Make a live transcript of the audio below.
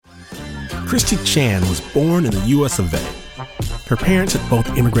Christy Chan was born in the U.S. of A. Her parents had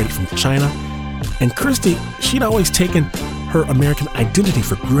both immigrated from China, and Christy, she'd always taken her American identity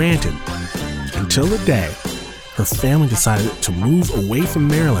for granted until the day her family decided to move away from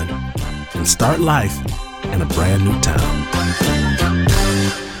Maryland and start life in a brand new town.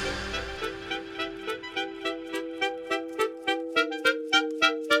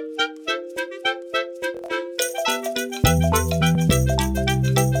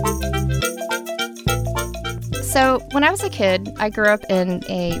 So when I was a kid, I grew up in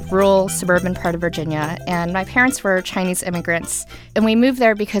a rural suburban part of Virginia, and my parents were Chinese immigrants, and we moved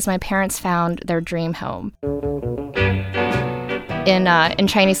there because my parents found their dream home. In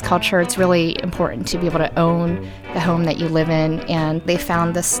Chinese culture, it's really important to be able to own the home that you live in, and they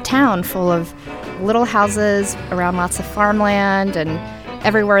found this town full of little houses around lots of farmland, and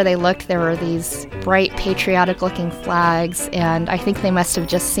everywhere they looked, there were these bright, patriotic-looking flags, and I think they must have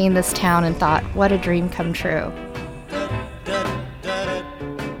just seen this town and thought, what a dream come true.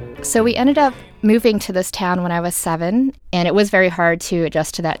 So we ended up moving to this town when I was 7, and it was very hard to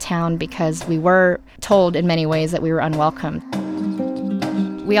adjust to that town because we were told in many ways that we were unwelcome.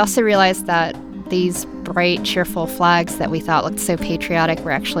 We also realized that these bright, cheerful flags that we thought looked so patriotic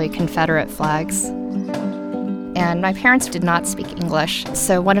were actually Confederate flags. And my parents did not speak English,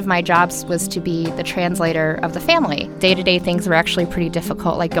 so one of my jobs was to be the translator of the family. Day-to-day things were actually pretty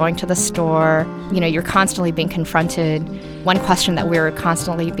difficult, like going to the store. You're constantly being confronted. One question that we were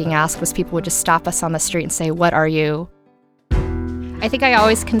constantly being asked was people would just stop us on the street and say, "What are you?" I think I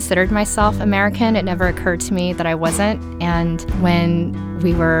always considered myself American. It never occurred to me that I wasn't. And when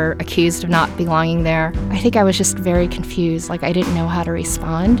we were accused of not belonging there, I think I was just very confused. Like, I didn't know how to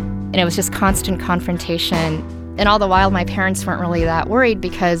respond. And it was just constant confrontation. And all the while, my parents weren't really that worried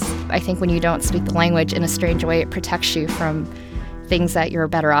because I think when you don't speak the language in a strange way, it protects you from things that you're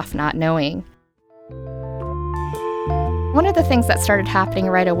better off not knowing. One of the things that started happening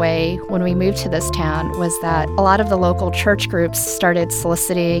right away when we moved to this town was that a lot of the local church groups started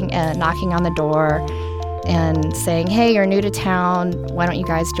soliciting and knocking on the door and saying, "Hey, you're new to town, why don't you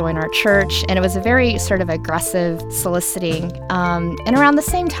guys join our church?" And it was a very sort of aggressive soliciting. And around the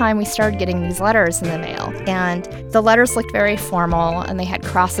same time, we started getting these letters in the mail. And the letters looked very formal, and they had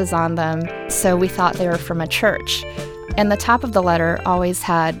crosses on them, so we thought they were from a church. And the top of the letter always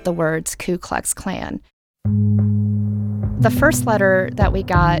had the words Ku Klux Klan. The first letter that we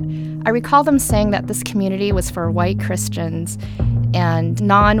got, I recall them saying that this community was for white Christians and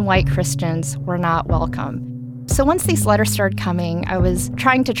non-white Christians were not welcome. So once these letters started coming, I was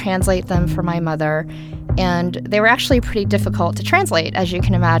trying to translate them for my mother, and they were actually pretty difficult to translate, as you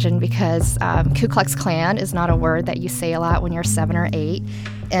can imagine, because Ku Klux Klan is not a word that you say a lot when you're 7 or 8,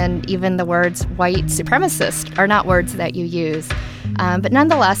 and even the words white supremacist are not words that you use. But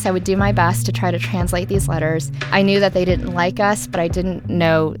nonetheless, I would do my best to try to translate these letters. I knew that they didn't like us, but I didn't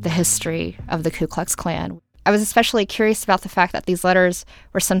know the history of the Ku Klux Klan. I was especially curious about the fact that these letters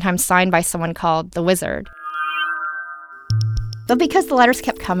were sometimes signed by someone called the Wizard. But because the letters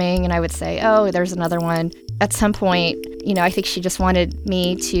kept coming and I would say, "Oh, there's another one," at some point, I think she just wanted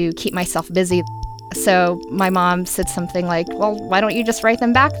me to keep myself busy. So my mom said something like, "Well, why don't you just write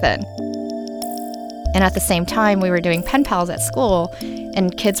them back then?" And at the same time, we were doing pen pals at school,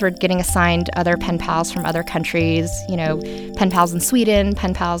 and kids were getting assigned other pen pals from other countries, pen pals in Sweden,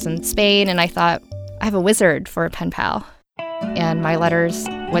 pen pals in Spain, and I thought, I have a wizard for a pen pal. And my letters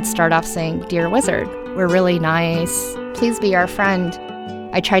would start off saying, "Dear Wizard, we're really nice. Please be our friend."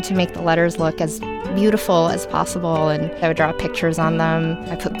 I tried to make the letters look as beautiful as possible, and I would draw pictures on them.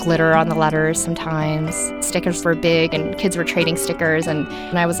 I put glitter on the letters sometimes. Stickers were big, and kids were trading stickers, and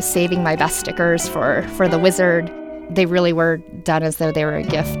I was saving my best stickers for the Wizard. They really were done as though they were a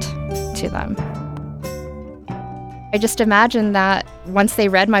gift to them. I just imagined that once they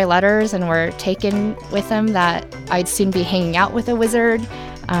read my letters and were taken with them, that I'd soon be hanging out with a wizard,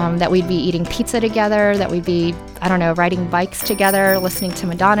 that we'd be eating pizza together, that we'd be, riding bikes together, listening to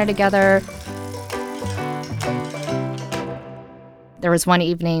Madonna together. There was one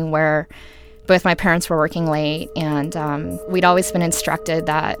evening where both my parents were working late, and we'd always been instructed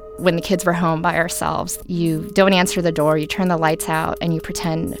that when the kids were home by ourselves, you don't answer the door, you turn the lights out, and you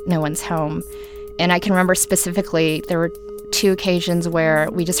pretend no one's home. And I can remember specifically there were 2 occasions where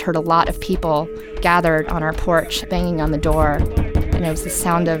we just heard a lot of people gathered on our porch banging on the door, and it was the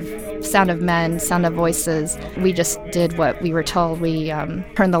sound of men, sound of voices. We just did what we were told. We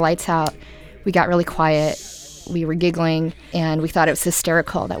turned the lights out. We got really quiet. We were giggling, and we thought it was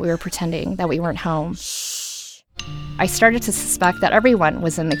hysterical that we were pretending that we weren't home. I started to suspect that everyone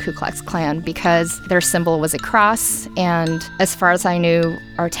was in the Ku Klux Klan because their symbol was a cross, and as far as I knew,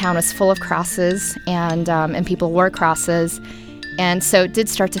 our town was full of crosses, and people wore crosses. And so it did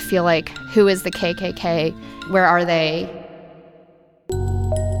start to feel like, who is the KKK? Where are they?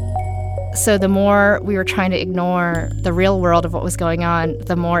 So the more we were trying to ignore the real world of what was going on,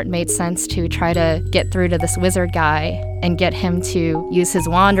 the more it made sense to try to get through to this wizard guy and get him to use his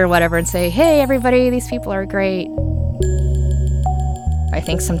wand or whatever and say, hey, everybody, these people are great. I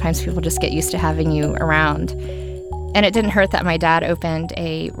think sometimes people just get used to having you around. And it didn't hurt that my dad opened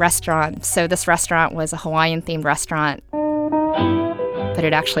a restaurant. So this restaurant was a Hawaiian-themed restaurant, but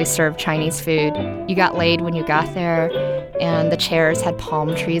it actually served Chinese food. You got laid when you got there, and the chairs had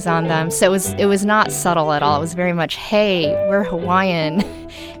palm trees on them. So it was not subtle at all. It was very much, hey, we're Hawaiian,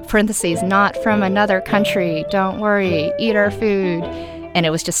 parentheses, not from another country. Don't worry, eat our food. And it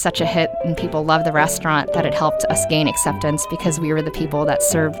was just such a hit, and people loved the restaurant that it helped us gain acceptance because we were the people that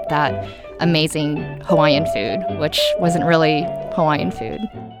served that amazing Hawaiian food, which wasn't really Hawaiian food.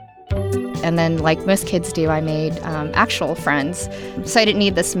 And then, like most kids do, I made actual friends. So I didn't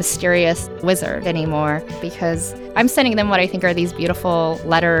need this mysterious wizard anymore because I'm sending them what I think are these beautiful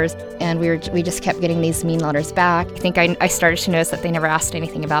letters, and we just kept getting these mean letters back. I think I started to notice that they never asked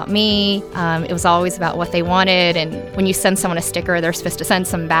anything about me. It was always about what they wanted, and when you send someone a sticker, they're supposed to send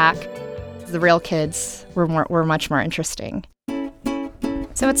some back. The real kids were much more interesting.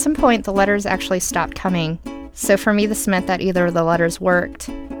 So at some point, the letters actually stopped coming. So for me, this meant that either the letters worked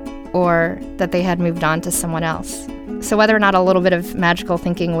or that they had moved on to someone else. So whether or not a little bit of magical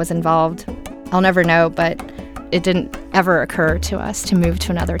thinking was involved, I'll never know, but it didn't ever occur to us to move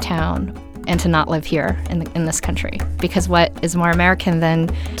to another town and to not live here in this country, because what is more American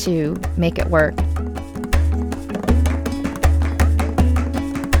than to make it work?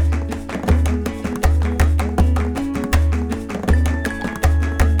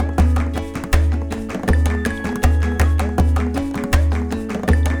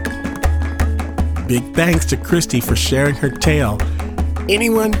 Big thanks to Christy for sharing her tale.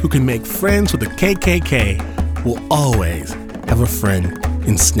 Anyone who can make friends with the KKK will always have a friend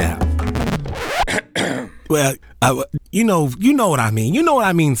in Snap. Well, you know what I mean. You know what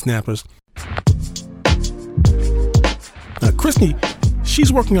I mean, Snappers. Christy,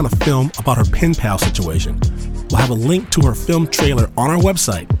 she's working on a film about her pen pal situation. We'll have a link to her film trailer on our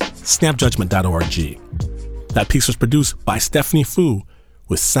website, snapjudgment.org. That piece was produced by Stephanie Fu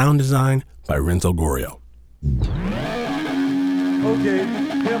with sound design by Renzo Gorio. Okay,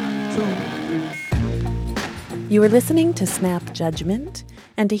 hip, 2, 3. You are listening to Snap Judgment,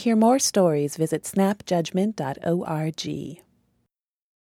 and to hear more stories, visit snapjudgment.org.